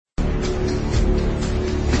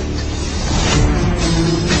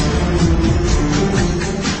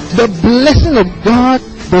The blessing of God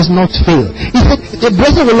does not fail. He said, the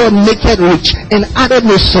blessing of the Lord maketh rich and added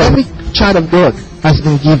no sorrow. Every child of God has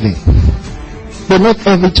been given, but not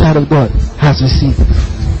every child of God has received.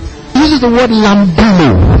 He uses the word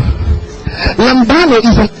lambano. Lambano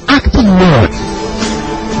is an active word.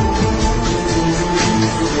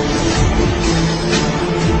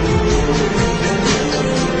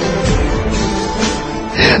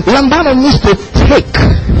 Lambano means to take.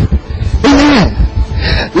 Amen.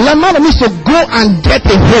 Lambano means to go and get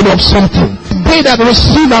a hold of something. They that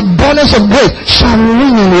receive abundance of grace shall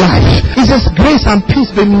reign in life. It says, grace and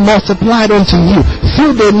peace be multiplied unto you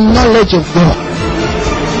through the knowledge of God.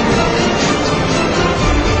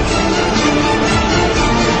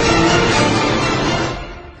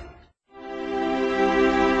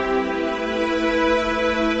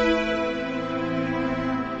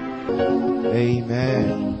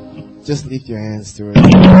 Amen. Just lift your hands towards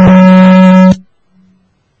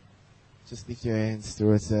Just lift your hands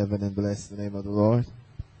towards heaven and bless the name of the Lord.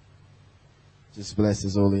 Just bless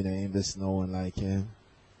His holy name. There's no one like Him.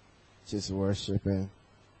 Just worship Him.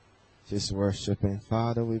 Just worship Him.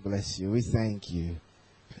 Father, we bless you. We thank you.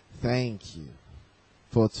 Thank you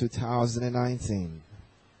for 2019.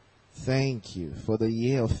 Thank you for the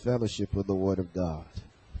year of fellowship with the Word of God,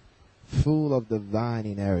 full of divine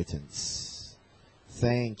inheritance.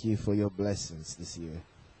 Thank you for your blessings this year.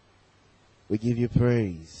 We give you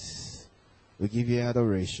praise. We give you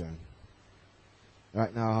adoration.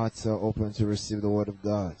 Right now, our hearts are open to receive the Word of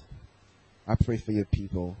God. I pray for your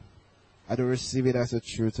people. I don't receive it as a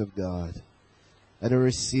truth of God. I don't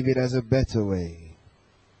receive it as a better way.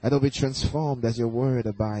 I don't be transformed as your Word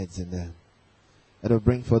abides in them. I don't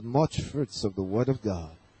bring forth much fruits of the Word of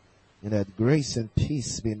God, and that grace and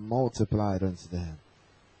peace be multiplied unto them.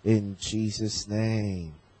 In Jesus'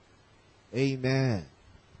 name. Amen.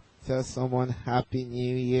 Tell someone Happy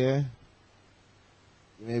New Year.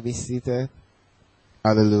 You may be seated.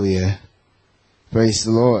 Hallelujah. Praise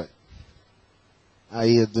the Lord. How are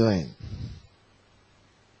you doing?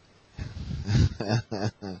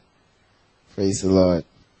 Praise the Lord.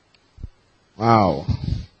 Wow.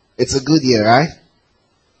 It's a good year, right?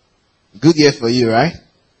 Good year for you, right?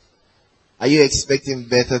 Are you expecting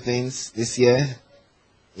better things this year?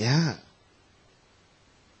 Yeah.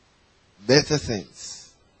 Better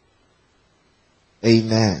things.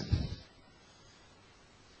 Amen.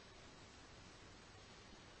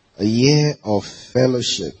 A year of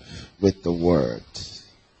fellowship with the Word,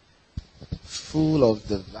 full of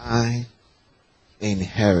divine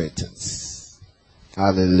inheritance.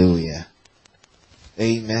 Hallelujah.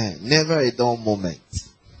 Amen. Never a dull moment.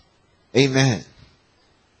 Amen.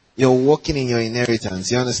 You're walking in your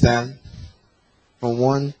inheritance. You understand? From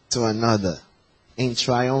one to another in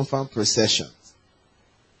triumphant processions.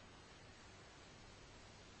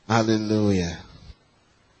 Hallelujah.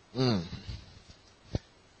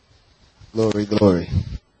 Glory, glory.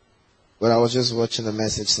 But I was just watching a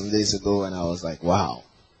message some days ago and I was like, wow.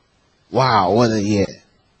 Wow, what a year.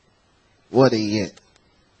 What a year.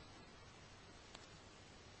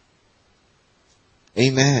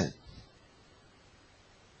 Amen.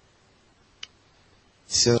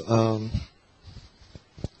 So,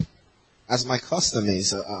 as my custom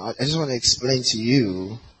is, I just want to explain to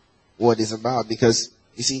you what it's about, because,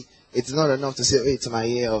 you see, it's not enough to say, oh, it's my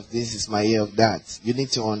year of this, it's my year of that. You need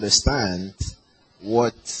to understand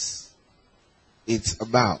what it's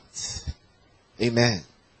about. Amen.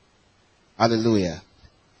 Hallelujah.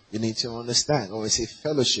 You need to understand. When we say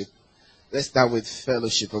fellowship, let's start with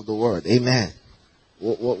fellowship of the Word. Amen.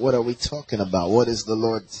 What are we talking about? What is the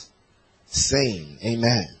Lord saying?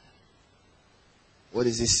 Amen. What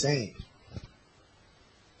is He saying?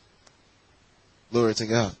 Glory to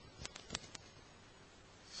God.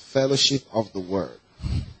 Fellowship of the Word.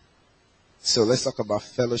 So let's talk about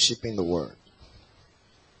fellowship in the Word.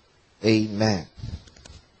 Amen.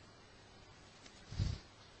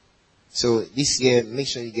 So this year, make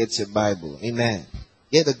sure you get your Bible. Amen.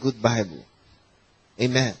 Get a good Bible.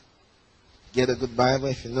 Amen. Get a good Bible.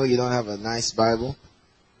 If you know you don't have a nice Bible,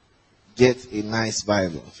 get a nice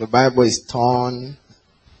Bible. If your Bible is torn,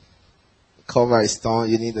 the cover is torn,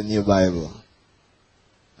 you need a new Bible.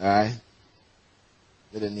 Alright?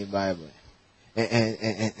 Get a new Bible.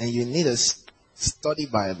 And you need a study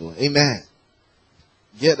Bible. Amen.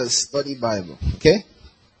 Get a study Bible. Okay?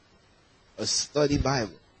 A study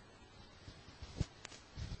Bible.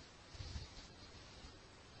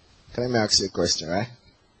 Can I ask you a question, right?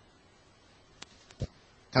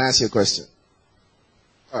 Can I ask you a question?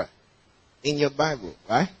 Alright. In your Bible,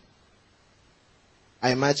 right?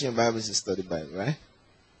 I imagine your Bible is a study Bible, right?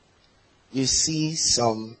 You see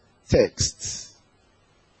some texts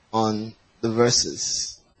on the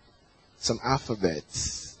verses, some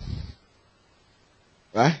alphabets.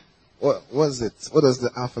 Right? What was it? What does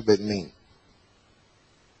the alphabet mean?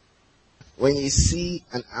 When you see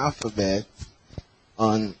an alphabet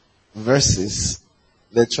on verses,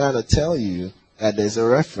 they're trying to tell you that there's a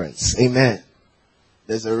reference. Amen.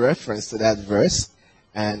 There's a reference to that verse,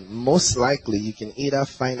 and most likely you can either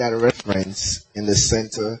find that reference in the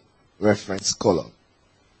center reference column.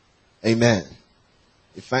 Amen.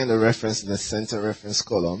 You find the reference in the center reference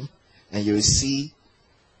column, and you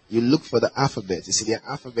look for the alphabet. You see the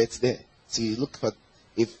alphabet there. So you look for,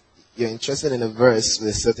 if you're interested in a verse with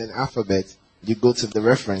a certain alphabet, you go to the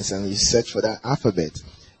reference and you search for that alphabet.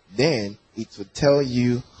 Then it will tell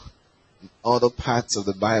you other parts of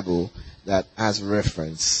the Bible that has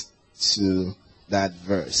reference to that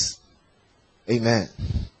verse. Amen.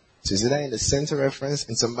 So is it that in the center reference?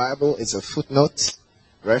 In some Bible, it's a footnote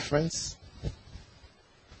reference.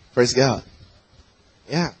 Praise God.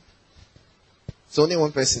 Yeah. So only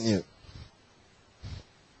one person knew.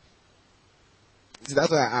 See,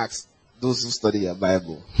 that's why I asked those who study your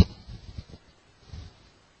Bible.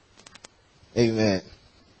 Amen.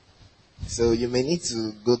 So you may need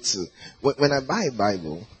to go to, when I buy a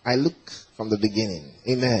Bible, I look from the beginning.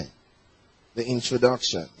 Amen. The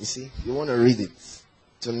introduction. You see, you want to read it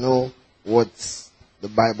to know what the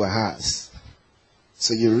Bible has.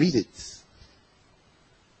 So you read it.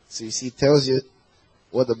 So you see, it tells you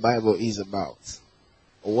what the Bible is about,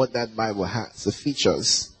 or what that Bible has, the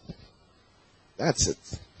features. That's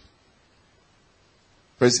it.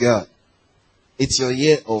 Praise God. It's your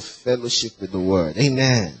year of fellowship with the Word.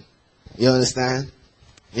 Amen. You understand?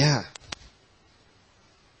 Yeah.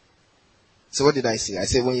 So what did I say? I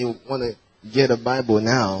said when you want to get a Bible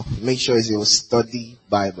now, make sure it's your study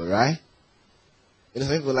Bible, right? You know,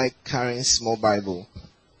 some people like carrying small Bible.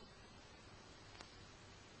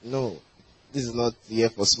 No, this is not the year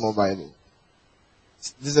for small Bible.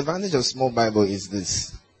 The disadvantage of small Bible is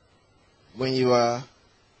this. When you are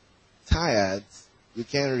tired, you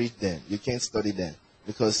can't read them. You can't study them.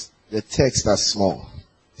 Because the text are small.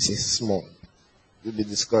 You see, small. You'll be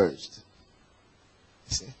discouraged.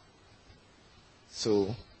 You see?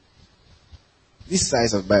 So, this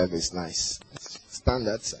size of Bible is nice. It's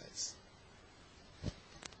standard size.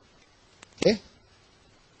 Okay?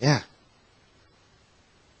 Yeah.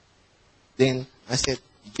 Then I said,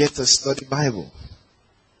 get a study Bible.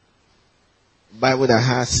 Bible that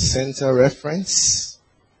has center reference,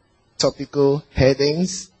 topical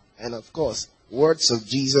headings, and of course, words of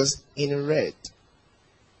Jesus in red.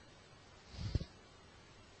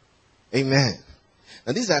 Amen.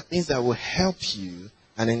 And these are things that will help you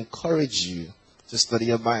and encourage you to study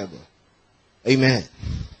your Bible. Amen.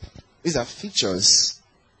 These are features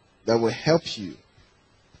that will help you.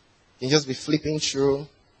 You can just be flipping through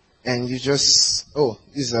and you just,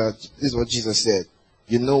 this is what Jesus said.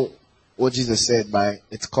 You know what Jesus said by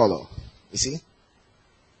its color. You see?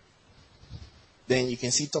 Then you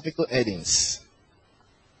can see topical headings.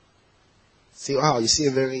 See, wow, you see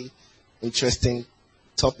a very interesting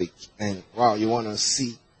topic, and wow, you want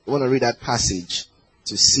to read that passage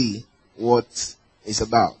to see what it's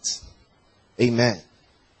about. Amen.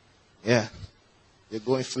 Yeah. You're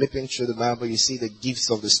going flipping through the Bible, you see the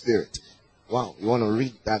gifts of the Spirit. Wow, you want to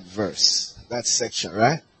read that verse, that section,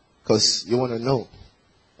 right? Because you want to know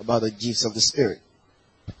about the gifts of the Spirit.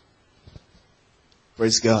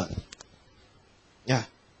 Praise God. Yeah.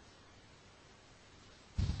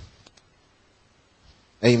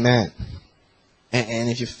 Amen. And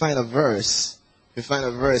if you find a verse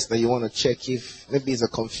that you want to check if maybe it's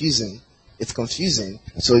confusing,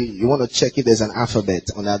 so you want to check if there's an alphabet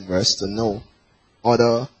on that verse to know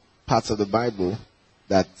other parts of the Bible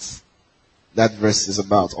that verse is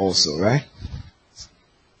about also, right?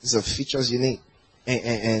 These are features you need.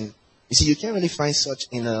 And you see, you can't really find such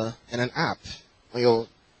in an app on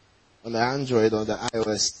the Android or the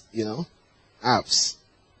iOS, apps.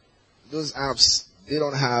 Those apps, they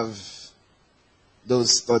don't have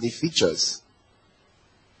those study features.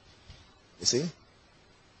 You see?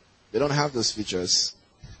 They don't have those features.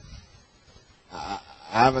 I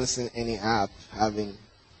haven't seen any app having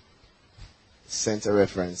center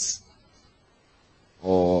reference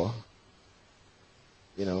or,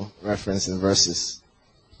 reference in verses.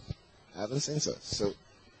 I haven't seen so. So,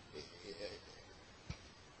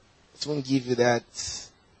 it won't give you that.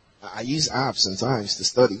 I use apps sometimes to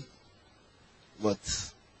study, but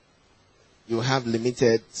you have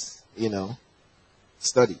limited,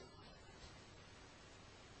 study.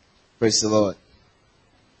 Praise the Lord.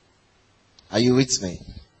 Are you with me?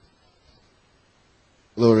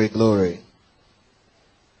 Glory, glory.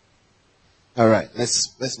 All right,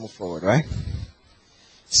 let's move forward, right?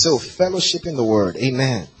 So, fellowship in the word.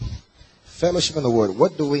 Amen. Fellowship in the word.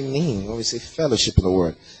 What do we mean when we say fellowship in the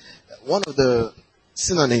word? One of the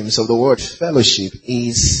synonyms of the word fellowship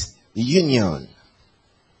is union.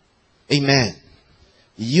 Amen.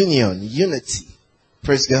 Union, unity.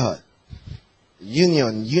 Praise God.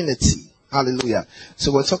 Union, unity. Hallelujah.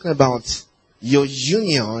 So we're talking about your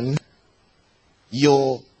union,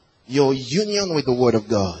 your union with the word of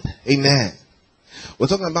God. Amen. We're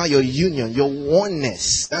talking about your union, your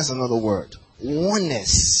oneness. That's another word.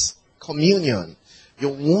 Oneness. Communion.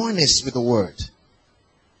 Your oneness with the word.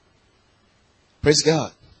 Praise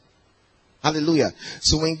God. Hallelujah.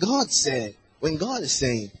 So when God is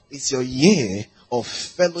saying it's your year of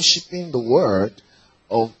fellowshipping the word,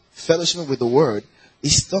 of fellowshipping with the word,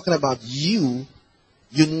 He's talking about you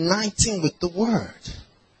uniting with the word.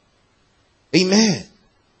 Amen.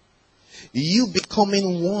 You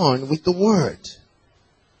becoming one with the word.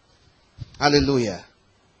 Hallelujah.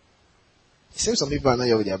 It seems some people are not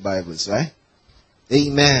here with their Bibles, right?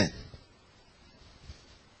 Amen.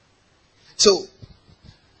 So,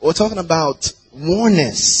 we're talking about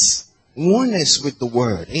oneness. Oneness with the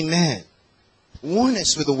word. Amen.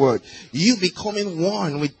 Oneness with the word. You becoming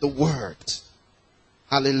one with the word.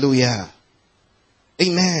 Hallelujah.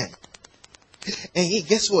 Amen. And hey,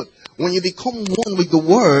 guess what? When you become one with the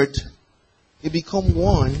word, you become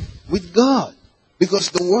one with God. Because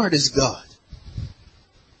the word is God.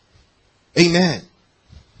 Amen.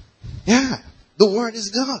 Yeah. The word is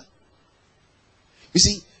God. You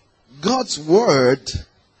see, God's word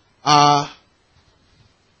are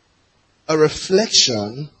a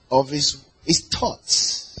reflection of his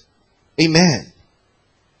thoughts. Amen.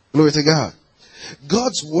 Glory to God.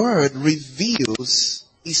 God's word reveals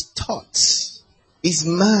his thoughts, his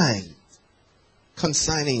mind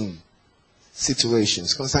concerning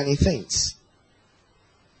situations, concerning things.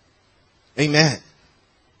 Amen.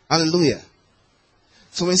 Hallelujah.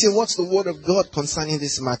 So when you say, what's the word of God concerning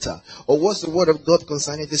this matter? Or what's the word of God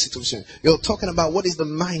concerning this situation? You're talking about what is the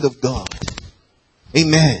mind of God.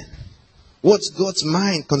 Amen. What's God's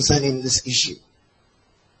mind concerning this issue?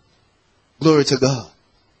 Glory to God.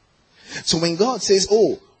 So when God says,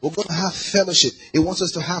 oh, we're going to have fellowship, He wants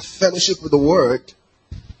us to have fellowship with the word.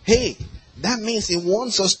 Hey, that means He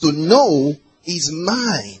wants us to know His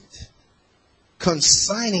mind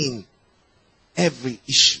concerning every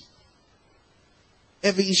issue.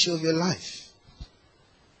 Every issue of your life.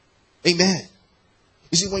 Amen.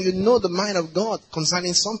 You see, when you know the mind of God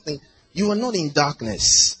concerning something, you are not in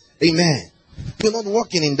darkness. Amen. You're not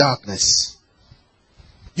walking in darkness.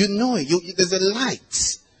 You know it. There's a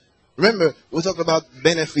light. Remember, we talked about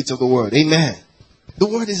benefits of the word. Amen. The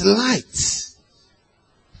word is light.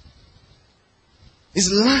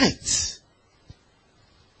 It's light.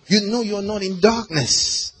 You know you're not in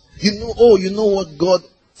darkness. You know what God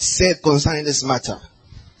said concerning this matter.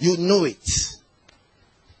 You know it.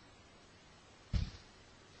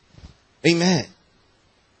 Amen.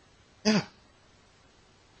 Yeah.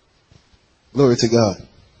 Glory to God.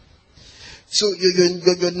 So you're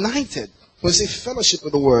united. When you say fellowship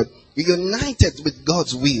with the word, you're united with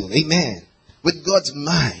God's will. Amen. With God's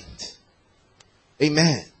mind.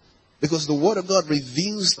 Amen. Because the word of God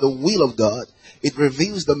reveals the will of God. It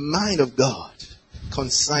reveals the mind of God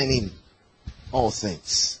concerning all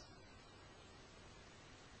things.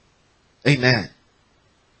 Amen.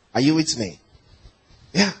 Are you with me?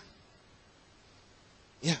 Yeah.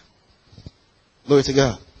 Yeah. Glory to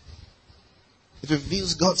God. It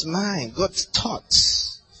reveals God's mind, God's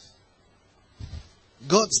thoughts,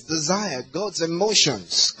 God's desire, God's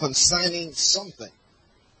emotions concerning something.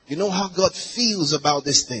 You know how God feels about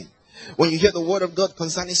this thing. When you hear the word of God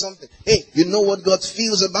concerning something, hey, you know what God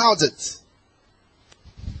feels about it.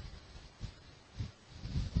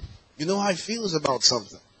 You know how He feels about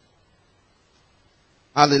something.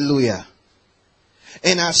 Hallelujah.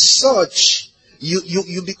 And as such,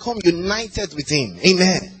 you become united with Him.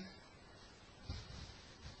 Amen.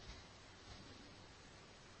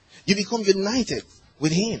 You become united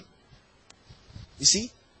with Him. You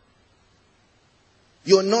see?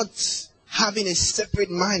 You're not having a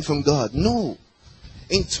separate mind from God. No.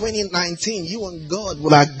 In 2019, you and God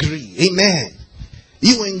will agree. Amen.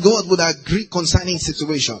 You and God would agree concerning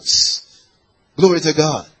situations. Glory to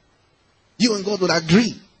God. You and God would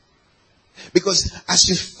agree. Because as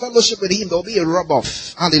you fellowship with Him, there'll be a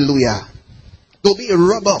rub-off. Hallelujah. There'll be a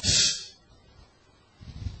rub-off.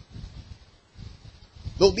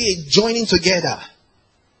 There'll be a joining together.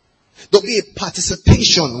 There'll be a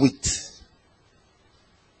participation with.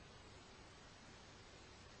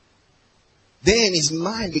 Then His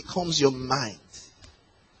mind becomes your mind.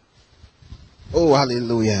 Oh,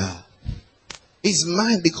 hallelujah. His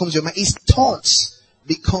mind becomes your mind. His thoughts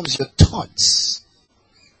becomes your thoughts.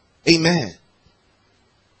 Amen.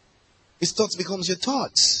 His thoughts becomes your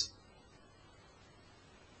thoughts.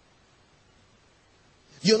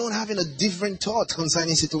 You're not having a different thought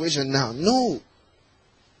concerning situation now. No.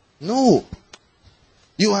 No.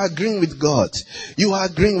 You are agreeing with God. You are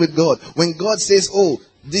agreeing with God. When God says, oh,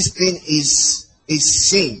 this thing is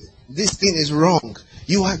sin. This thing is wrong.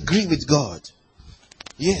 You agree with God.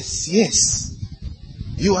 Yes, yes.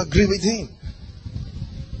 You agree with Him.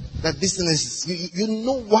 That this thing is, you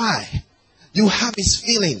know why. You have His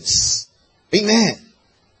feelings. Amen.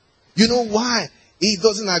 You know why He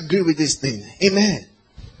doesn't agree with this thing. Amen.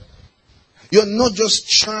 You're not just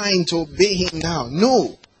trying to obey Him now.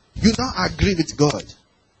 No. You now agree with God.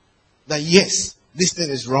 That yes, this thing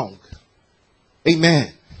is wrong.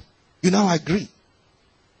 Amen. You now agree.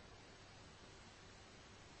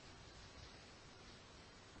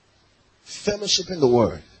 Fellowship in the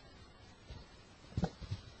Word.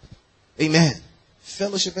 Amen.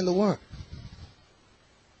 Fellowship in the Word.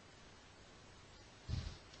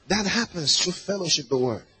 That happens through fellowship the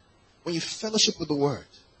Word. When you fellowship with the Word,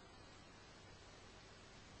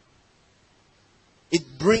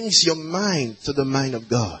 it brings your mind to the mind of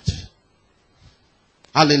God.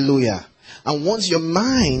 Hallelujah. And once your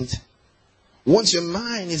mind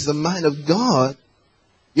is the mind of God,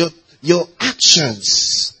 your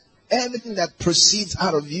actions, everything that proceeds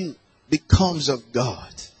out of you becomes of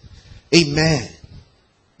God. Amen.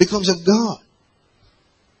 Becomes of God.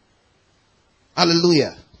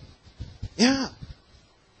 Hallelujah. Yeah.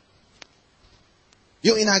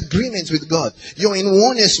 You're in agreement with God. You're in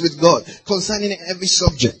oneness with God concerning every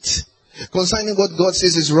subject. Concerning what God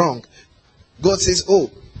says is wrong. God says,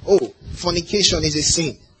 oh, fornication is a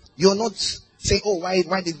sin. You're not saying, oh,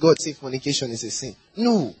 why did God say fornication is a sin?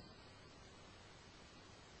 No.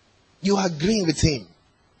 You are agreeing with Him.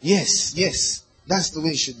 Yes, yes. That's the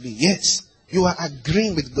way it should be. Yes. You are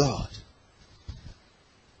agreeing with God.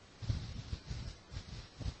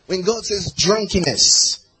 When God says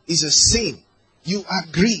drunkenness is a sin, you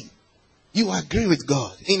agree. You agree with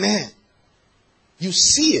God. Amen. You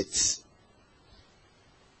see it.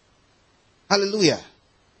 Hallelujah.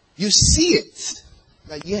 You see it.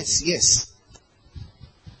 Like, yes, yes.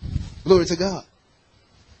 Glory to God.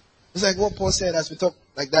 It's like what Paul said as we talk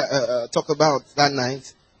about that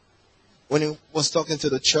night when he was talking to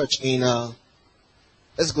the church in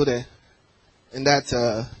let's go there. In that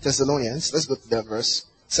Thessalonians. Let's go to that verse.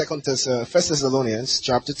 1 Thessalonians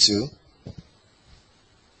chapter 2.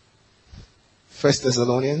 1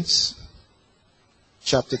 Thessalonians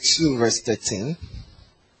chapter 2 verse 13.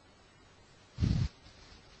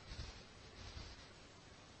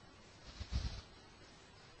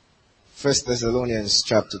 First Thessalonians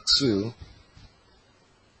chapter 2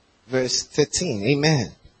 verse 13.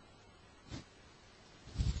 Amen.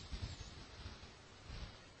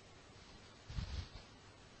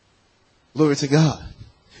 Glory to God.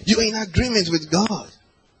 You're in agreement with God.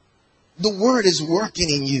 The Word is working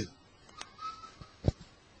in you.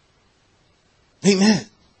 Amen.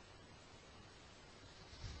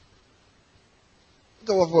 Look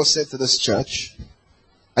at what Paul said to this church.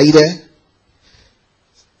 Are you there?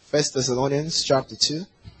 1 Thessalonians chapter 2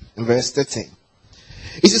 and verse 13.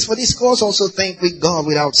 It says, for this cause also thank we God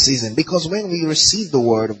without ceasing, because when we receive the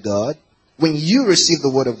Word of God, when you receive the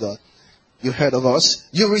Word of God, you heard of us,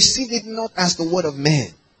 you received it not as the word of man.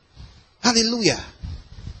 Hallelujah.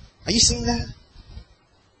 Are you seeing that?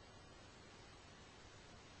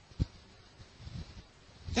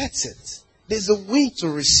 That's it. There's a way to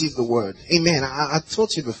receive the word. Amen. I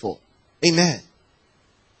taught you before. Amen.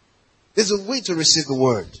 There's a way to receive the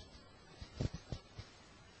word.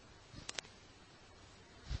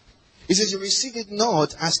 He says you receive it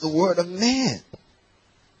not as the word of man.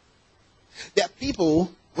 There are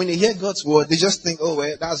people, when they hear God's word, they just think, oh,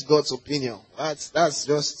 well, that's God's opinion. That's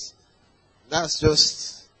pastor's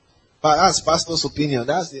opinion.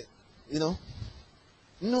 That's it. You know?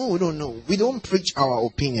 No. We don't preach our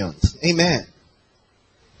opinions. Amen.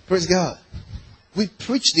 Praise God. We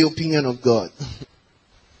preach the opinion of God.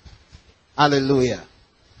 Hallelujah.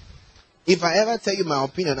 If I ever tell you my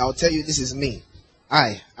opinion, I'll tell you this is me.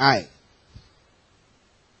 I.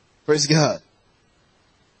 Praise God.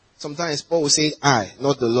 Sometimes Paul will say, I,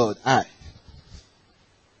 not the Lord, I.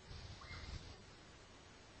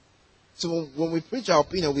 So when we preach our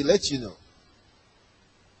opinion, we let you know.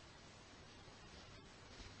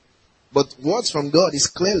 But words from God is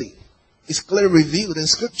clearly revealed in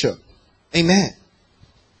Scripture. Amen.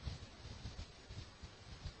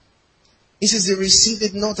 He says they received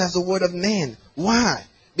it not as the word of man. Why?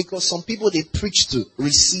 Because some people they preach to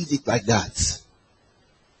receive it like that.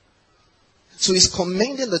 So he's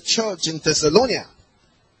commending the church in Thessalonica.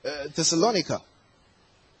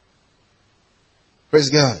 Praise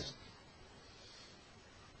God.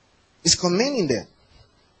 He's commending them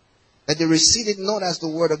that they receive it not as the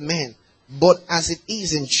word of man, but as it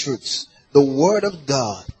is in truth, the word of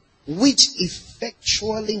God, which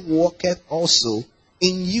effectually worketh also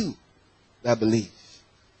in you that believe.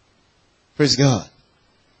 Praise God.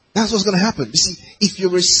 That's what's going to happen. You see, if you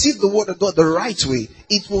receive the word of God the right way,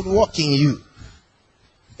 it will work in you.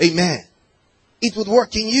 Amen. It would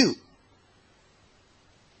work in you.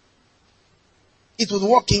 It would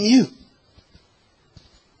work in you.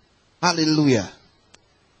 Hallelujah.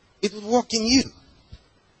 It would work in you.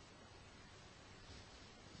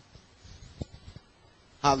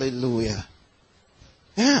 Hallelujah.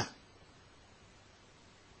 Yeah.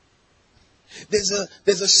 There's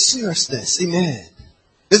a seriousness. Amen.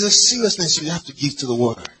 There's a seriousness you have to give to the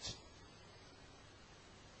word.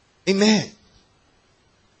 Amen.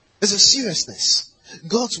 There's a seriousness.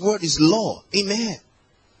 God's word is law. Amen.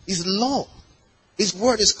 It's law. His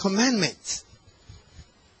word is commandment.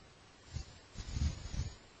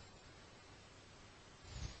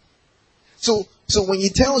 So when he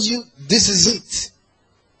tells you this is it,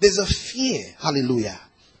 there's a fear. Hallelujah.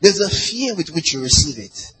 There's a fear with which you receive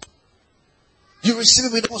it. You receive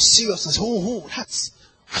it with all seriousness. Oh, that's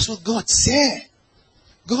what God said.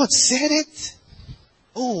 God said it.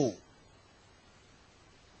 Oh.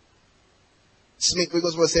 Smith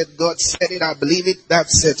Wigglesworth said, God said it, I believe it, that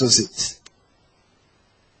settles it.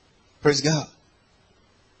 Praise God.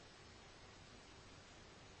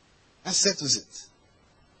 That settles it.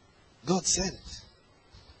 God said it.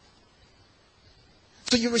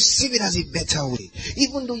 So you receive it as a better way.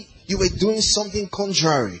 Even though you were doing something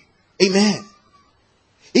contrary. Amen.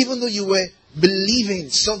 Even though you were believing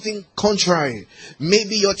something contrary.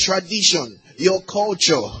 Maybe your tradition, your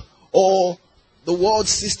culture, or the world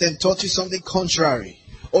system taught you something contrary.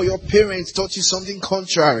 Or your parents taught you something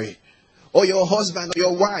contrary. Or your husband or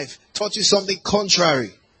your wife taught you something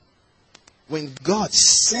contrary. When God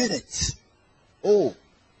said it, oh,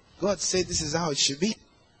 God said this is how it should be.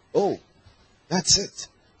 Oh, that's it.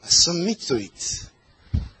 I submit to it.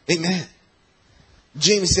 Amen.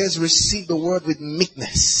 James says, receive the word with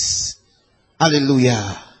meekness.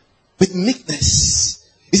 Hallelujah. With meekness.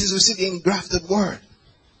 He says, receive the engrafted word.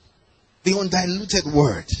 The undiluted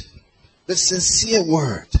word. The sincere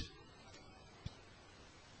word.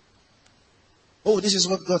 Oh, this is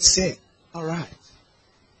what God said. All right.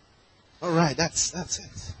 All right, that's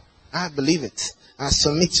it. I believe it. I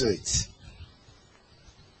submit to it.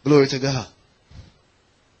 Glory to God.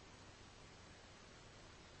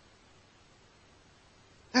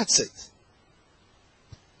 That's it.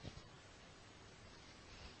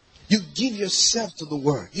 You give yourself to the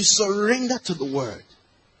word. You surrender to the word.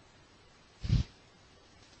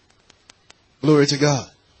 Glory to God.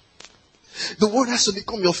 The word has to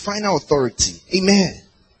become your final authority. Amen.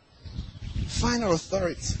 Final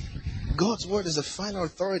authority. God's word is a final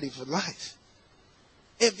authority for life.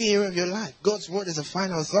 Every area of your life, God's word is a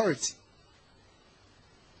final authority.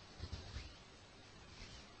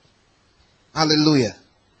 Hallelujah.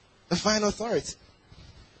 The final authority.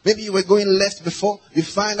 Maybe you were going left before. You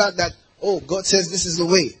find out that, oh, God says this is the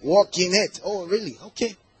way. Walk in it. Oh, really?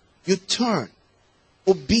 Okay. You turn.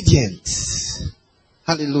 Obedient.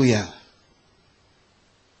 Hallelujah.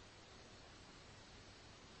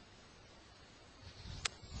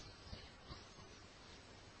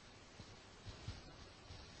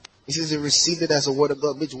 He says, he received it as a word of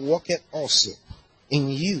God, which worketh also in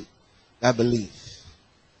you that believe.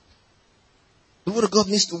 The word of God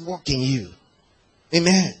needs to work in you.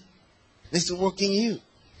 Amen. It needs to work in you.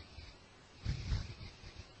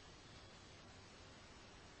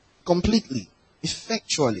 Completely.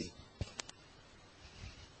 Effectually.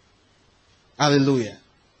 Hallelujah.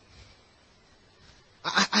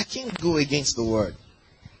 I can't go against the word.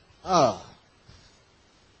 No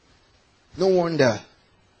wonder.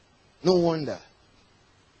 No wonder.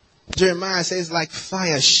 Jeremiah says, like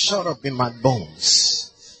fire shut up in my bones.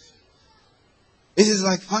 It is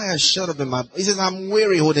like fire shut up in my bones. He says, I'm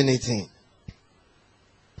weary holding it in.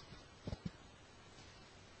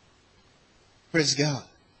 Praise God.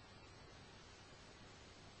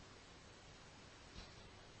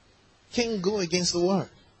 Can't go against the word.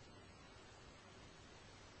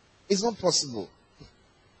 It's not possible.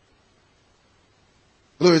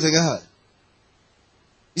 Glory to God.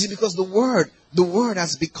 You see, because the word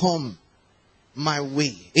has become my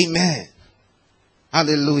way. Amen.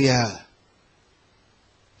 Hallelujah.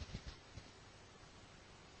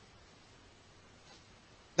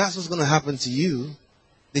 That's what's going to happen to you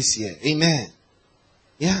this year. Amen.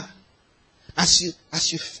 Yeah. As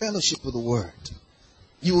you fellowship with the word,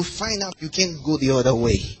 you will find out you can't go the other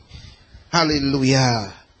way.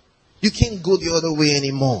 Hallelujah. You can't go the other way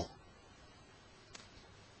anymore.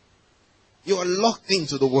 You are locked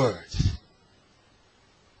into the word.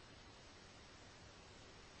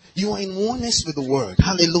 You are in oneness with the word.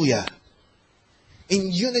 Hallelujah.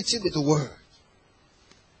 In unity with the word.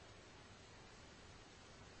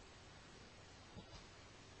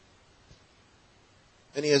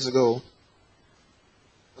 Many years ago,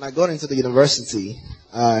 when I got into the university,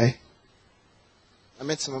 I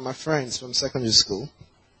met some of my friends from secondary school.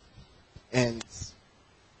 And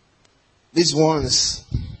these ones,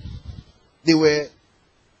 they were,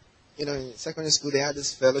 in secondary school, they had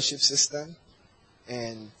this fellowship system.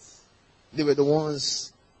 And they were the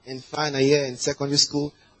ones in final year in secondary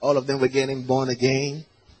school. All of them were getting born again.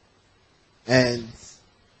 And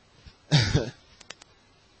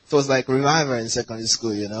it was like revival in secondary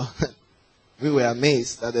school, We were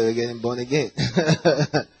amazed that they were getting born again.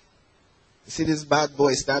 You see, this bad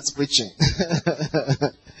boy starts preaching.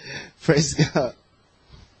 Praise God.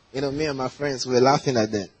 Me and my friends were laughing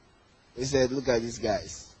at them. We said, look at these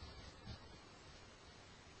guys.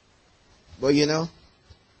 But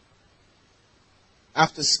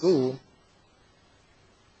after school,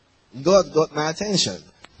 God got my attention.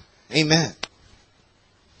 Amen.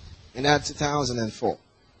 In that 2004.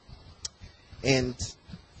 And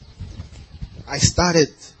I started,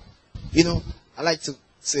 I like to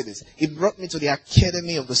say this. He brought me to the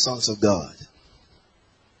Academy of the Sons of God.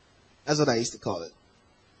 That's what I used to call it.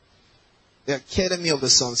 The Academy of the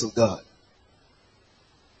Sons of God.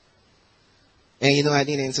 And I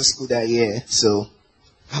didn't enter school that year, so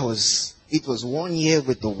it was 1 year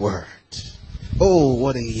with the word. Oh,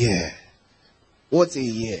 what a year. What a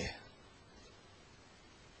year.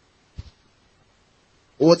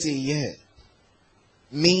 What a year.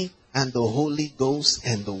 Me and the Holy Ghost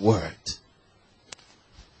and the word.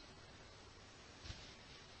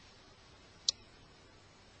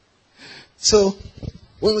 So,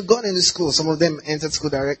 when we got into school, some of them entered school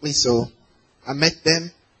directly, so I met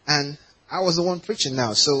them, and I was the one preaching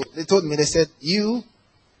now. So they told me, they said, you,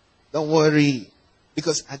 don't worry.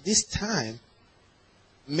 Because at this time,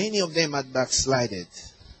 many of them had backslided.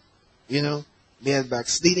 They had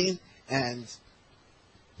backsliding, and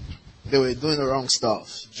they were doing the wrong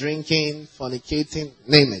stuff. Drinking, fornicating,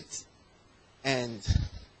 name it. And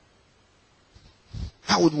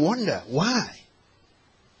I would wonder, why?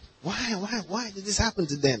 Why did this happen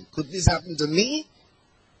to them? Could this happen to me?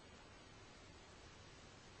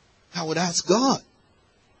 I would ask God,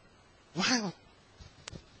 why?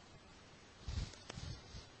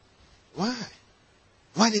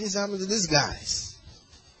 Why did this happen to these guys?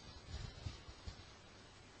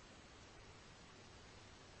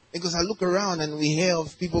 Because I look around and we hear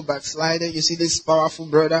of people backsliding. You see this powerful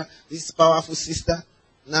brother, this powerful sister.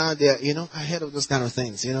 Now they're, I heard of those kind of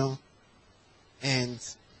things, And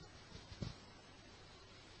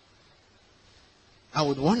I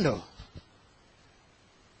would wonder.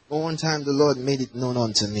 But one time the Lord made it known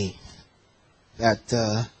unto me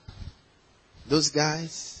that those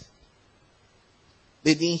guys,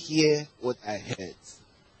 they didn't hear what I heard.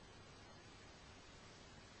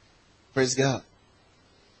 Praise God.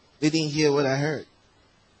 They didn't hear what I heard.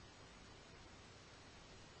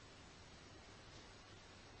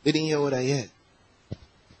 They didn't hear what I heard.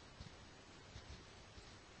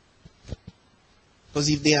 Because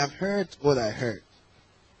if they have heard what I heard,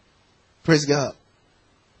 praise God,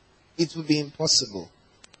 it would be impossible.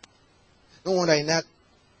 No wonder in that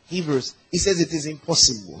Hebrews, it says it is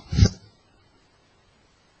impossible.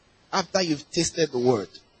 After you've tasted the word.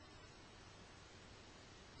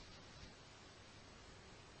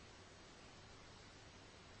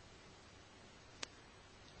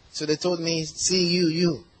 So they told me, see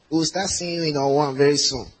you. We'll start seeing you in our one very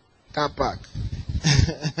soon. Car park.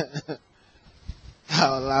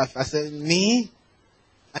 I laughed. I said, me?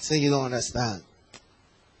 I said, you don't understand.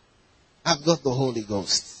 I've got the Holy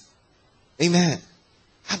Ghost. Amen.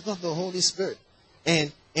 I've got the Holy Spirit.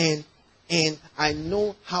 And I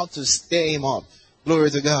know how to stir him up.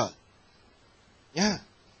 Glory to God. Yeah.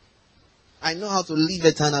 I know how to live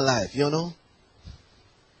eternal life,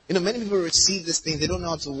 many people receive this thing, they don't know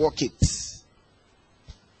how to walk it.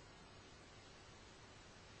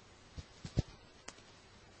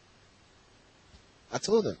 I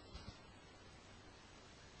told them.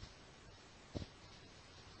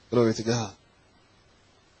 Glory to God.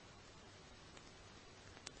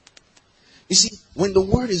 You see, when the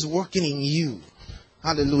word is working in you,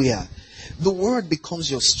 hallelujah, the word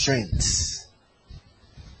becomes your strength.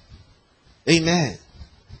 Amen.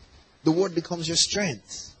 The word becomes your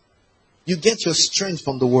strength. You get your strength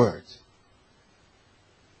from the word.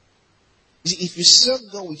 You see, if you serve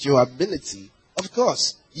God with your ability, of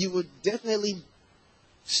course, you would definitely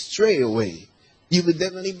stray away. You would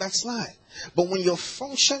definitely backslide. But when you're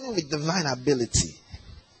functioning with divine ability,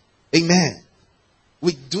 amen,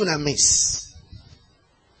 with dunamis,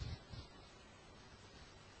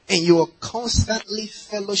 and you are constantly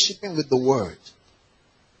fellowshipping with the word,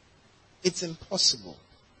 it's impossible.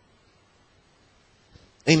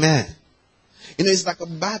 Amen. You know, it's like a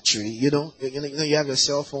battery, you have your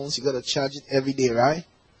cell phones, you got to charge it every day, right?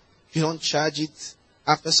 If you don't charge it,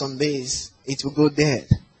 after some days, it will go dead.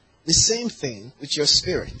 The same thing with your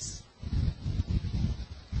spirit.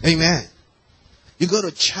 Amen. You got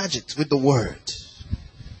to charge it with the word.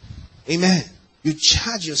 Amen. You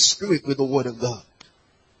charge your spirit with the word of God.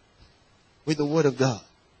 With the word of God.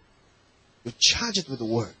 You charge it with the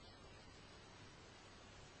word.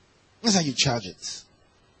 That's how you charge it.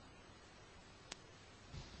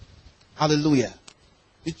 Hallelujah.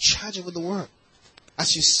 You charge it with the word.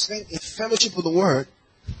 As you spend in fellowship with the word,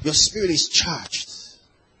 your spirit is charged.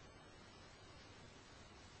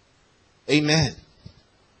 Amen.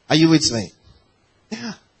 Are you with me?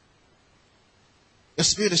 Yeah. Your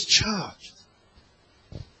spirit is charged.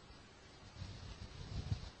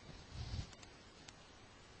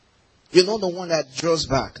 You're not the one that draws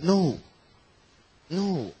back. No.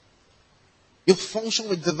 No. You function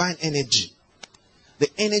with divine energy. The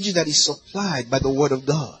energy that is supplied by the word of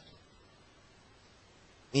God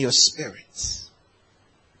in your spirit.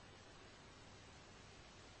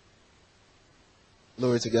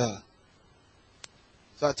 Glory to God.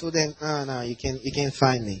 So I told them, no, you can't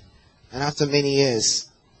find me. And after many years,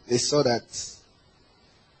 they saw that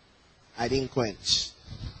I didn't quench.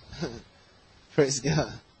 Praise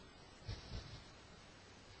God.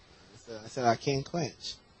 I said, I can't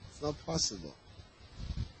quench. It's not possible.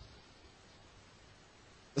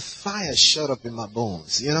 The fire shut up in my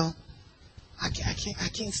bones, you know. I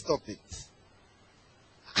can't stop it.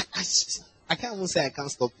 I can't even say I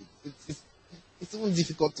can't stop it. It's even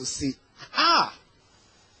difficult to see.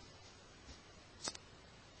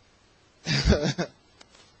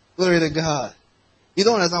 Glory to God. You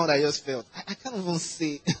don't understand what I just felt. I can't even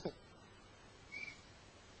see.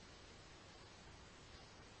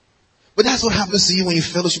 But that's what happens to you when you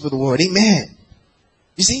fellowship with the word. Amen.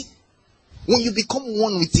 You see? When you become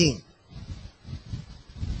one with him.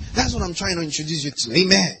 That's what I'm trying to introduce you to.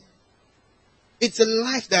 Amen. It's a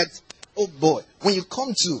life that, oh boy, when you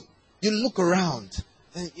come to, you look around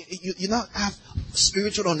and you now have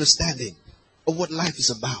spiritual understanding of what life is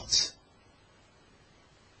about.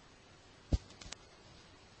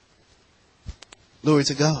 Glory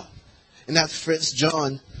to God. In that 1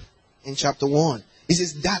 John in chapter 1, it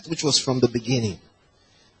says that which was from the beginning.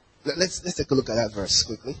 Let's take a look at that verse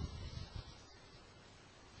quickly.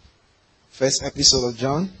 First epistle of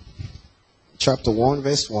John, chapter 1,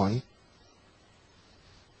 verse 1.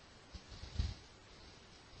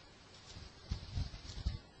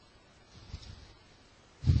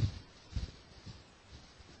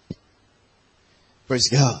 Praise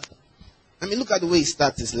God. I mean, look at the way he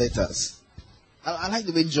starts his letters. I like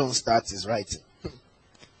the way John starts his writing.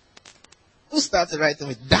 Who started writing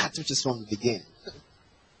with that which is from the beginning?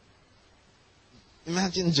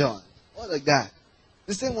 Imagine John. What a guy.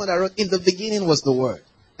 The same one that wrote, in the beginning was the Word.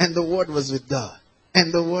 And the Word was with God.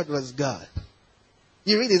 And the Word was God.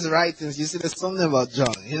 You read his writings, you see there's something about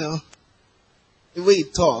John, you know. The way he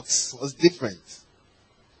talks was different.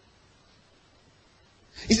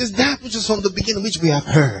 He says, that which is from the beginning, which we have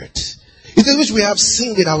heard. He says, which we have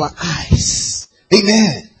seen with our eyes.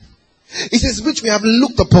 Amen. He says, which we have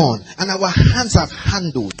looked upon, and our hands have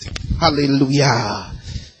handled. Hallelujah.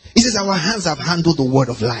 He says, our hands have handled the word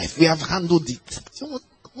of life. We have handled it. So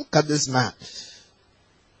look at this man.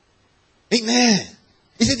 Amen.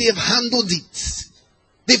 He said, they have handled it.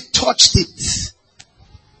 They've touched it.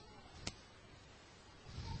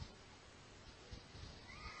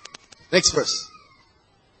 Next verse.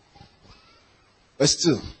 Verse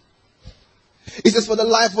 2. It says, for the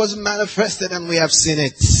life was manifested and we have seen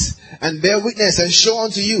it. And bear witness and show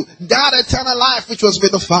unto you that eternal life which was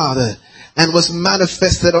with the Father and was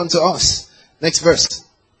manifested unto us. Next verse.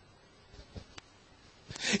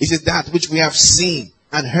 It says, that which we have seen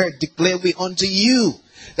and heard declare we unto you,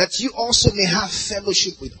 that you also may have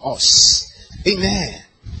fellowship with us. Amen.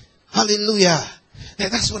 Hallelujah. Now,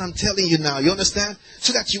 that's what I'm telling you now. You understand?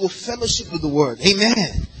 So that you will fellowship with the word.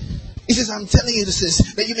 Amen. He says, I'm telling you this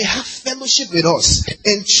is that you may have fellowship with us.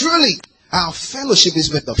 And truly, our fellowship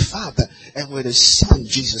is with the Father and with His Son,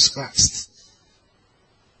 Jesus Christ.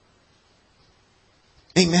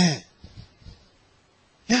 Amen.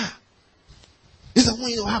 Yeah. This is when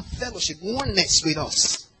you have fellowship, oneness with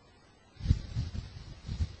us.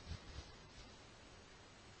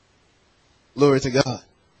 Glory to God.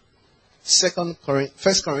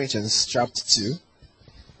 First Corinthians chapter 2.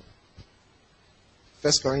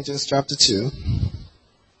 1 Corinthians chapter 2,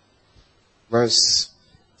 verse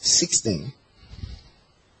 16.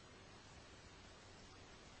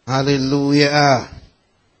 Hallelujah.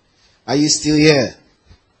 Are you still here?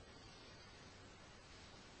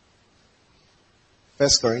 1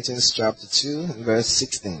 Corinthians chapter 2 and verse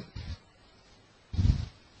 16.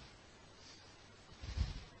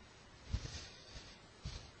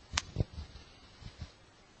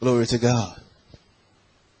 Glory to God.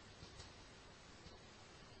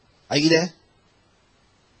 Are you there?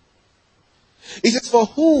 It says, for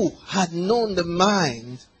who had known the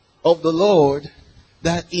mind of the Lord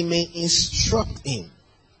that he may instruct him?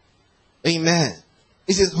 Amen.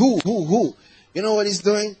 He says, who? You know what he's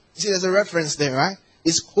doing? See, there's a reference there, right?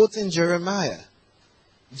 He's quoting Jeremiah.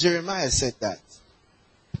 Jeremiah said that.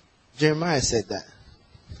 Jeremiah said that.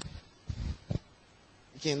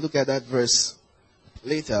 You can look at that verse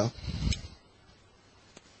later.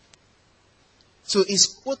 So he's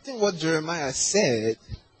quoting what Jeremiah said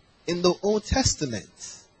in the Old Testament.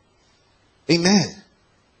 Amen.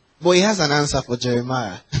 But he has an answer for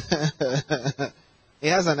Jeremiah. He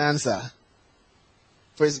has an answer.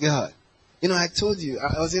 Praise God. You know, I told you,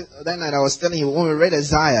 that night I was telling you, when we read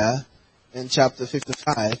Isaiah in chapter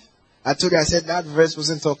 55, I told you, I said that verse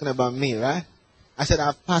wasn't talking about me, right? I said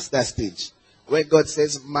I've passed that stage where God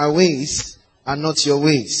says, my ways are not your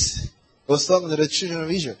ways. He was talking to the children of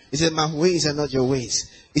Israel. He said, my ways are not your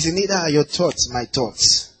ways. He said, neither are your thoughts my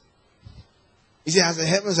thoughts. He said, as the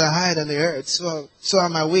heavens are higher than the earth, so are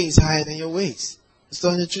my ways higher than your ways. He's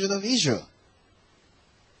talking to the children of Israel.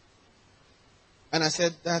 And I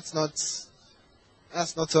said, that's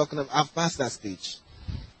not talking about, I've passed that stage.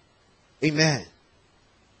 Amen.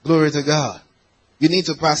 Glory to God. You need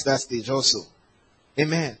to pass that stage also.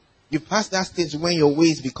 Amen. You pass that stage when your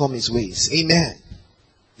ways become his ways. Amen.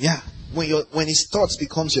 Yeah. When his thoughts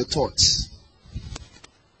becomes your thoughts.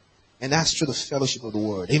 And that's through the fellowship of the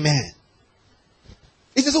word. Amen.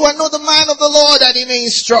 He says, I know the mind of the Lord that he may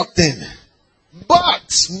instruct him.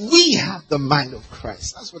 But we have the mind of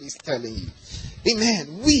Christ. That's what he's telling you.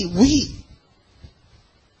 Amen. We.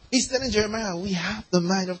 He's telling Jeremiah, we have the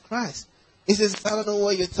mind of Christ. He says, I don't know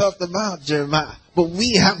what you talked about, Jeremiah, but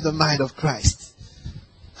we have the mind of Christ.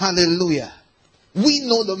 Hallelujah. We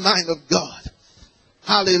know the mind of God.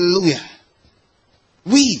 Hallelujah.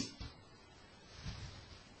 We.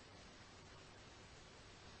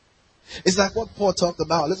 It's like what Paul talked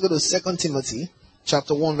about. Let's go to 2 Timothy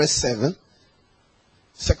chapter 1 verse 7.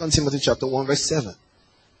 2 Timothy chapter 1 verse 7.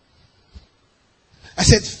 I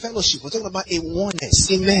said fellowship. We're talking about a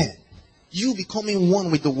oneness. Amen. You becoming one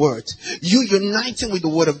with the word. You uniting with the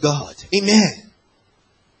word of God. Amen.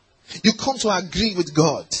 You come to agree with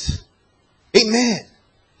God. Amen.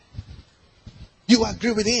 You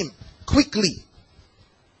agree with him quickly.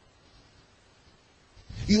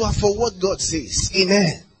 You are for what God says.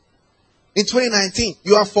 Amen. In 2019,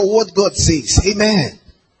 you are for what God says. Amen.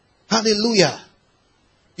 Hallelujah.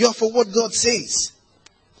 You are for what God says.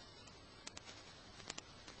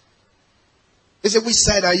 They say, which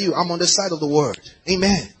side are you? I'm on the side of the word.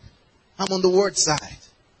 Amen. I'm on the word side.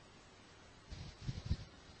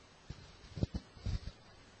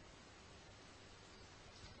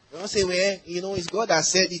 You don't say, well, it's God that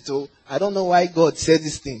said it. Oh, I don't know why God said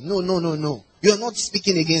this thing. No. You are not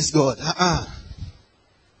speaking against God.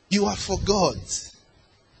 You are for God.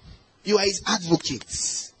 You are his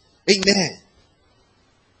advocates. Amen.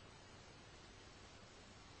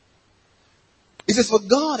 It says, for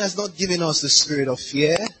God has not given us the spirit of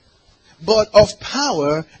fear, but of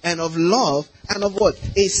power and of love and of what?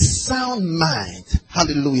 A sound mind.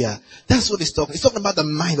 Hallelujah. That's what he's talking. He's talking about the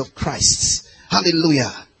mind of Christ.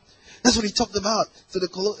 Hallelujah. That's what he talked about to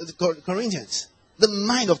the Corinthians. The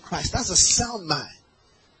mind of Christ. That's a sound mind.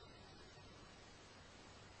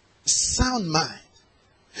 Sound mind.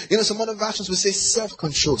 Some other versions will say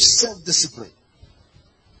self-control, self-discipline.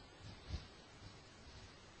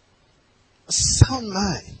 A sound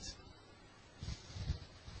mind.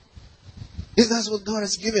 That's what God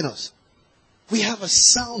has given us. We have a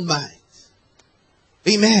sound mind.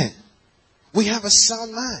 Amen. We have a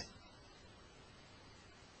sound mind.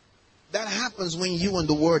 That happens when you and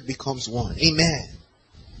the word becomes one. Amen.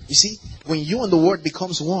 You see, when you and the word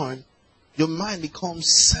becomes one, your mind becomes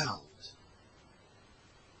sound.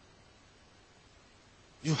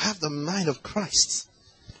 You have the mind of Christ.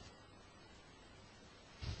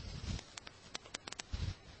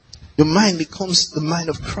 Your mind becomes the mind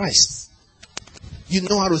of Christ. You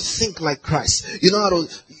know how to think like Christ. You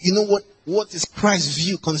know what is Christ's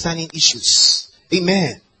view concerning issues.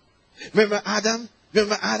 Amen. Remember Adam?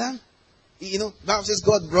 You know, Bible says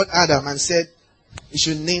God brought Adam and said he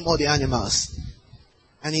should name all the animals.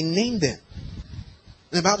 And he named them.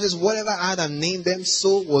 And the Bible says whatever Adam named them,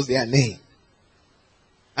 so was their name.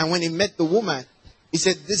 And when he met the woman, he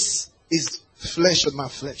said, this is flesh of my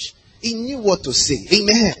flesh. He knew what to say.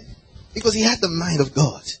 Amen. Because he had the mind of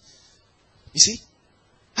God. You see?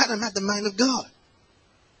 Adam had the mind of God.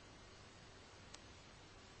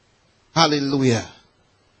 Hallelujah.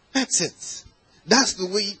 That's it. That's the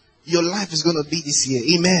way your life is going to be this year.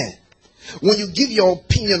 Amen. When you give your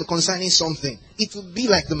opinion concerning something, it will be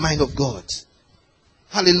like the mind of God.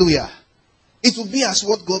 Hallelujah. It will be as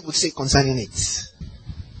what God would say concerning it.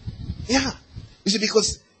 Yeah. You see,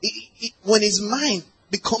 because when his mind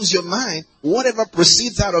becomes your mind, whatever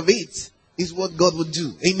proceeds out of it is what God would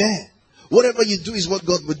do. Amen. Whatever you do is what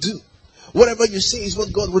God would do. Whatever you say is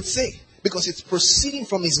what God would say. Because it's proceeding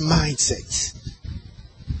from his mindset.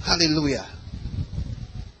 Hallelujah.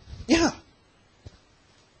 Yeah.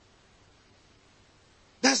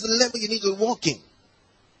 That's the level you need to walk in.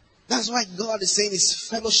 That's why God is saying it's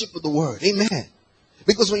fellowship with the word. Amen.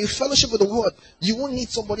 Because when you fellowship with the word, you won't need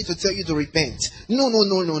somebody to tell you to repent. No.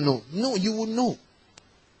 No, you will know.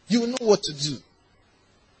 You will know what to do.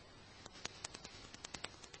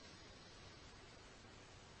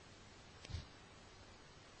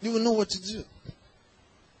 You will know what to do.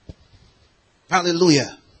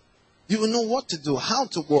 Hallelujah. You will know what to do, how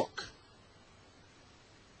to walk.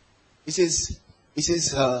 He says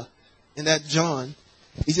in that John,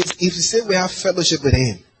 he says, if you say we have fellowship with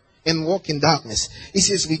him and walk in darkness, he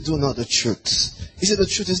says we do not the truth. He said the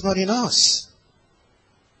truth is not in us.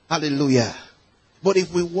 Hallelujah. But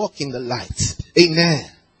if we walk in the light, amen.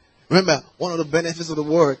 Remember, one of the benefits of the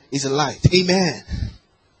word is the light. Amen.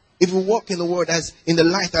 If we walk in the word as in the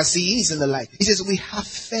light as he is in the light, he says we have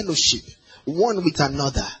fellowship one with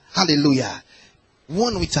another. Hallelujah.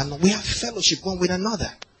 One with another. We have fellowship one with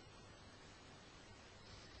another.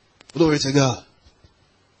 Glory to God.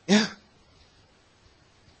 Yeah.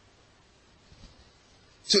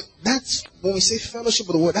 So that's when we say fellowship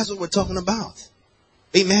with the word, that's what we're talking about.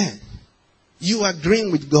 Amen. You are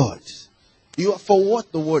agreeing with God. You are for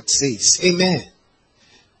what the word says. Amen.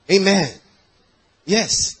 Amen.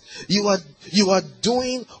 Yes. You are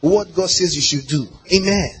doing what God says you should do.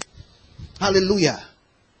 Amen. Hallelujah.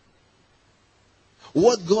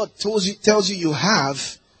 What God tells you you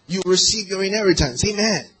have, you receive your inheritance.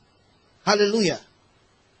 Amen. Hallelujah.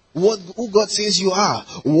 Who God says you are,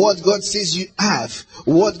 what God says you have,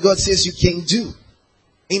 what God says you can do.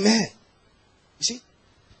 Amen. You see?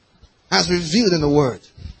 As revealed in the word.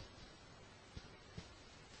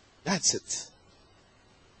 That's it.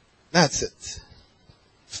 That's it.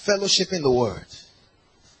 Fellowship in the word.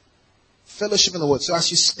 Fellowship in the word. So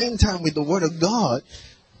as you spend time with the word of God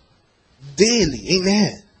daily,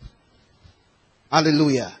 amen.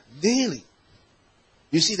 Hallelujah. Daily.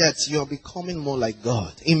 You see that you're becoming more like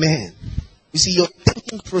God. Amen. You see your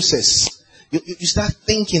thinking process. You start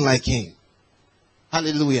thinking like him.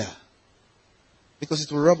 Hallelujah. Because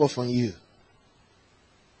it will rub off on you.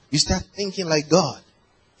 You start thinking like God.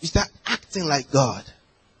 You start acting like God.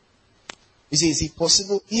 You say, is it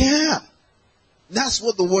possible? Yeah. That's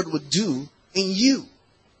what the word would do in you.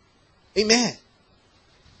 Amen.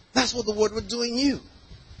 That's what the word would do in you.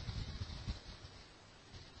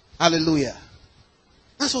 Hallelujah.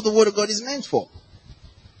 That's what the word of God is meant for.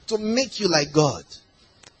 To make you like God.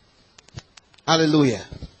 Hallelujah.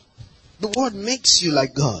 The word makes you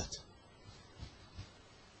like God.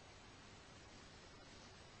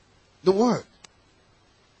 The word.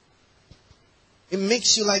 It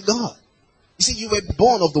makes you like God. You see, you were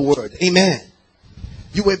born of the word. Amen.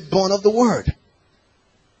 You were born of the word.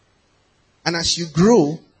 And as you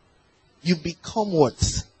grow, you become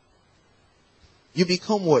what? You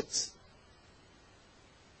become what?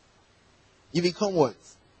 You become what?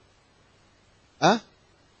 Huh?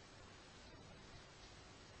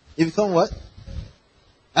 You become what?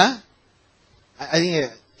 Huh? I didn't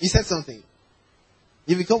hear. You said something.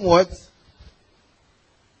 You become what?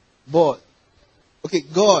 Bored. Okay,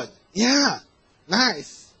 God. Yeah.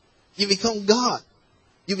 Nice. You become God.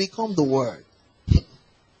 You become the Word.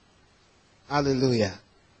 Hallelujah.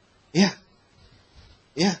 Yeah.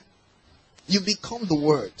 Yeah. You become the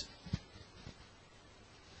Word.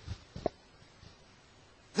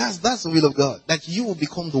 That's the will of God. That you will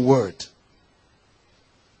become the Word.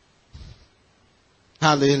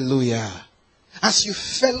 Hallelujah. As you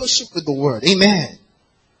fellowship with the Word. Amen.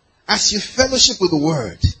 As you fellowship with the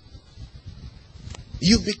Word.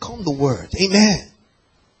 You become the word. Amen.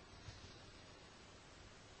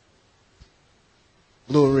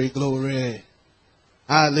 Glory, glory.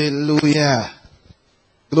 Hallelujah.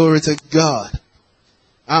 Glory to God.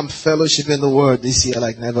 I'm fellowshipping the word this year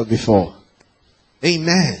like never before.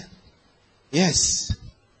 Amen. Yes.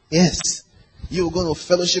 Yes. You're going to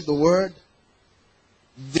fellowship the word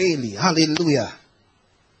daily. Hallelujah.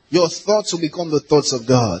 Your thoughts will become the thoughts of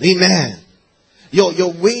God. Amen.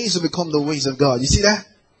 Your ways will become the ways of God. You see that?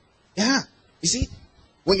 Yeah. You see?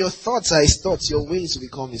 When your thoughts are his thoughts, your ways will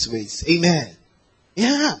become his ways. Amen.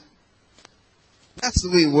 Yeah. That's the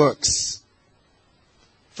way it works.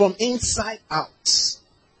 From inside out.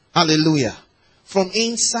 Hallelujah. From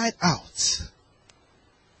inside out.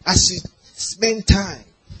 As you spend time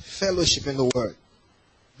fellowship in the word.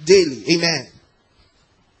 Daily. Amen.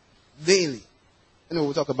 Daily. And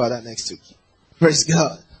we'll talk about that next week. Praise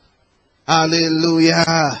God.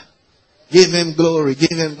 Hallelujah. Give him glory.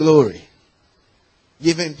 Give him glory.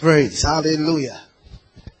 Give him praise. Hallelujah.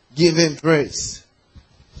 Give him praise.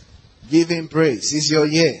 Give him praise. It's your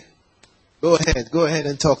year. Go ahead. Go ahead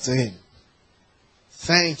and talk to him.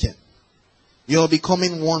 Thank him. You're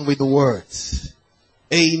becoming one with the word.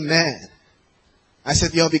 Amen. I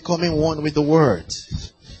said you're becoming one with the word.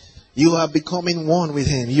 You are becoming one with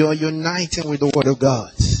him. You are uniting with the word of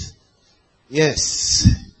God. Yes.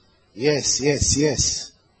 Yes, yes,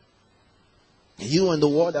 yes. You and the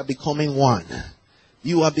word are becoming one.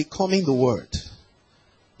 You are becoming the word.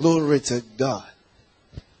 Glory to God.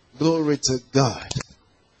 Glory to God.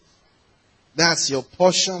 That's your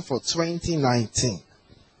portion for 2019.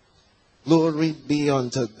 Glory be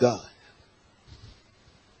unto God.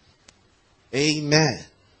 Amen.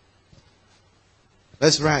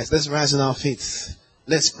 Let's rise. Let's rise on our feet.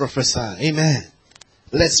 Let's prophesy. Amen.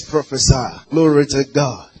 Let's prophesy. Glory to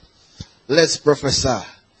God. Let's prophesy.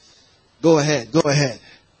 Go ahead. Go ahead.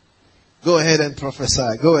 Go ahead and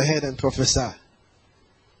prophesy. Go ahead and prophesy.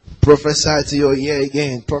 Prophesy to your year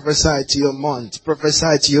again. Prophesy to your month.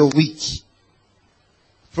 Prophesy to your week.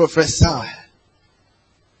 Prophesy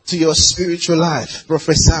to your spiritual life.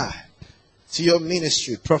 Prophesy to your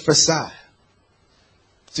ministry. Prophesy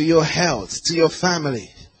to your health, to your family,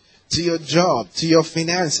 to your job, to your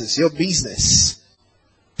finances, your business.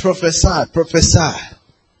 Prophesy, prophesy,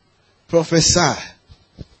 prophesy.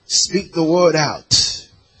 Speak the word out.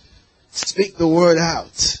 Speak the word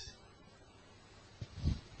out.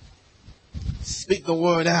 Speak the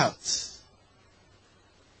word out.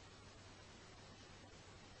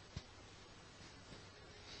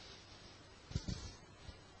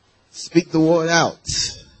 Speak the word out.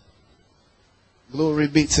 Glory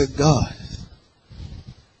be to God.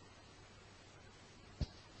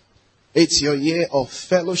 It's your year of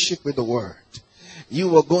fellowship with the word.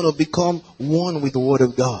 You are going to become one with the word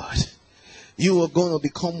of God. You are going to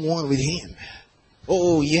become one with him.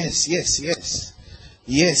 Oh, yes, yes, yes.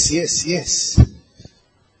 Yes, yes, yes.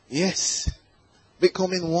 Yes.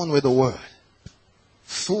 Becoming one with the word.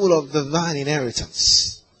 Full of divine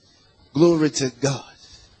inheritance. Glory to God.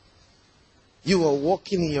 You are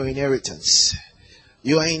walking in your inheritance.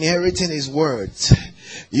 You are inheriting his words.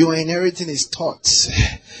 You are inheriting his thoughts.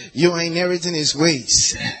 You are inheriting his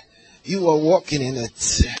ways. You are walking in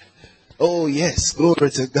it. Oh yes, glory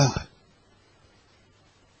to God.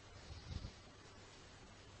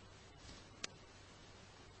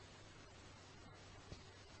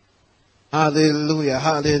 Hallelujah,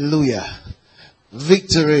 hallelujah.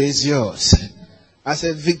 Victory is yours. I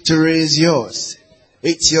said victory is yours.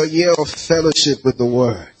 It's your year of fellowship with the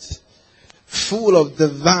word. Full of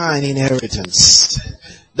divine inheritance.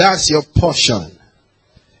 That's your portion.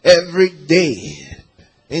 Every day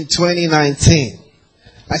in 2019.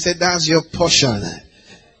 I said that's your portion.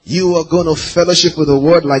 You are going to fellowship with the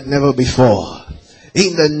word like never before.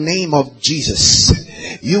 In the name of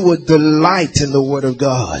Jesus. You will delight in the word of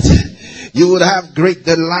God. You will have great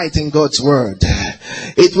delight in God's word.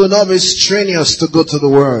 It will not be strenuous to go to the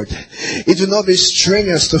word. It will not be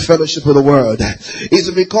strenuous to fellowship with the word. It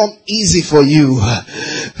will become easy for you.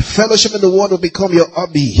 Fellowship in the word will become your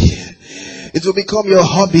hobby. It will become your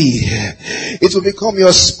hobby. It will become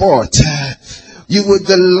your sport. You will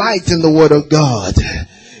delight in the word of God.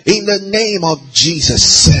 In the name of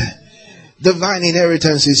Jesus. Divine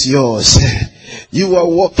inheritance is yours. You are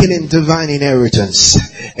walking in divine inheritance.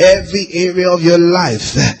 Every area of your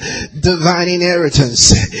life, divine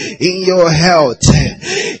inheritance. In your health,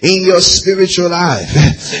 in your spiritual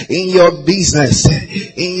life, in your business,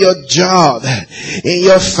 in your job, in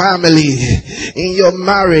your family, in your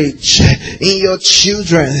marriage, in your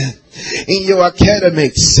children. In your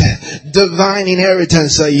academics, divine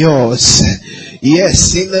inheritance are yours.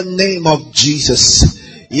 Yes, in the name of Jesus.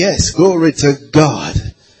 Yes, glory to God.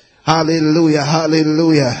 Hallelujah,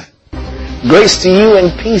 hallelujah. Grace to you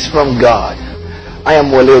and peace from God. I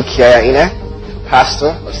am Wole, pastor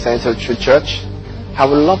of Center of Truth Church. I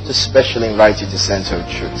would love to specially invite you to Center of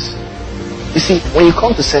Truth. You see, when you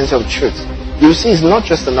come to Center of Truth, you see it's not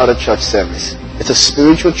just another church service. It's a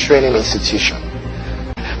spiritual training institution.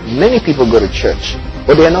 Many people go to church,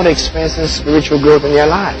 but they are not experiencing spiritual growth in their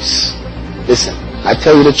lives. Listen, I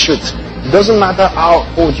tell you the truth. It doesn't matter how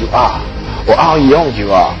old you are, or how young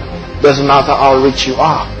you are. It doesn't matter how rich you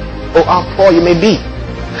are, or how poor you may be.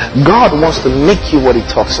 God wants to make you what He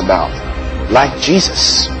talks about, like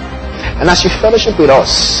Jesus. And as you fellowship with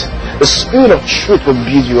us, the Spirit of truth will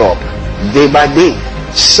build you up day by day,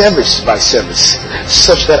 service by service,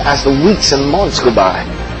 such that as the weeks and months go by,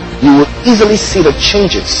 you will easily see the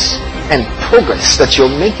changes and progress that you're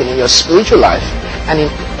making in your spiritual life and in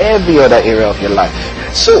every other area of your life.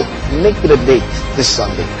 So, make it a date this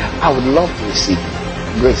Sunday. I would love to receive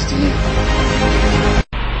you. Grace to you.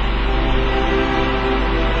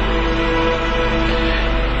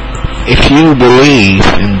 If you believe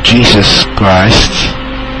in Jesus Christ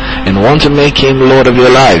and want to make Him Lord of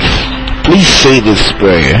your life, please say this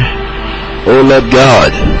prayer. Oh Lord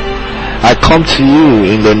God, I come to you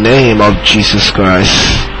in the name of Jesus Christ.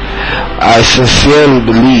 I sincerely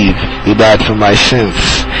believe He died for my sins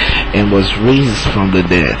and was raised from the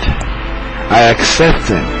dead. I accept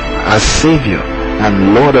Him as Savior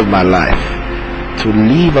and Lord of my life to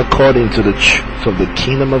live according to the truth of the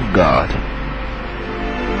kingdom of God.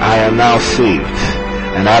 I am now saved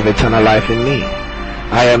and have eternal life in me.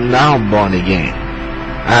 I am now born again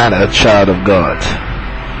and a child of God.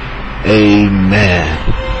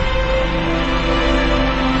 Amen.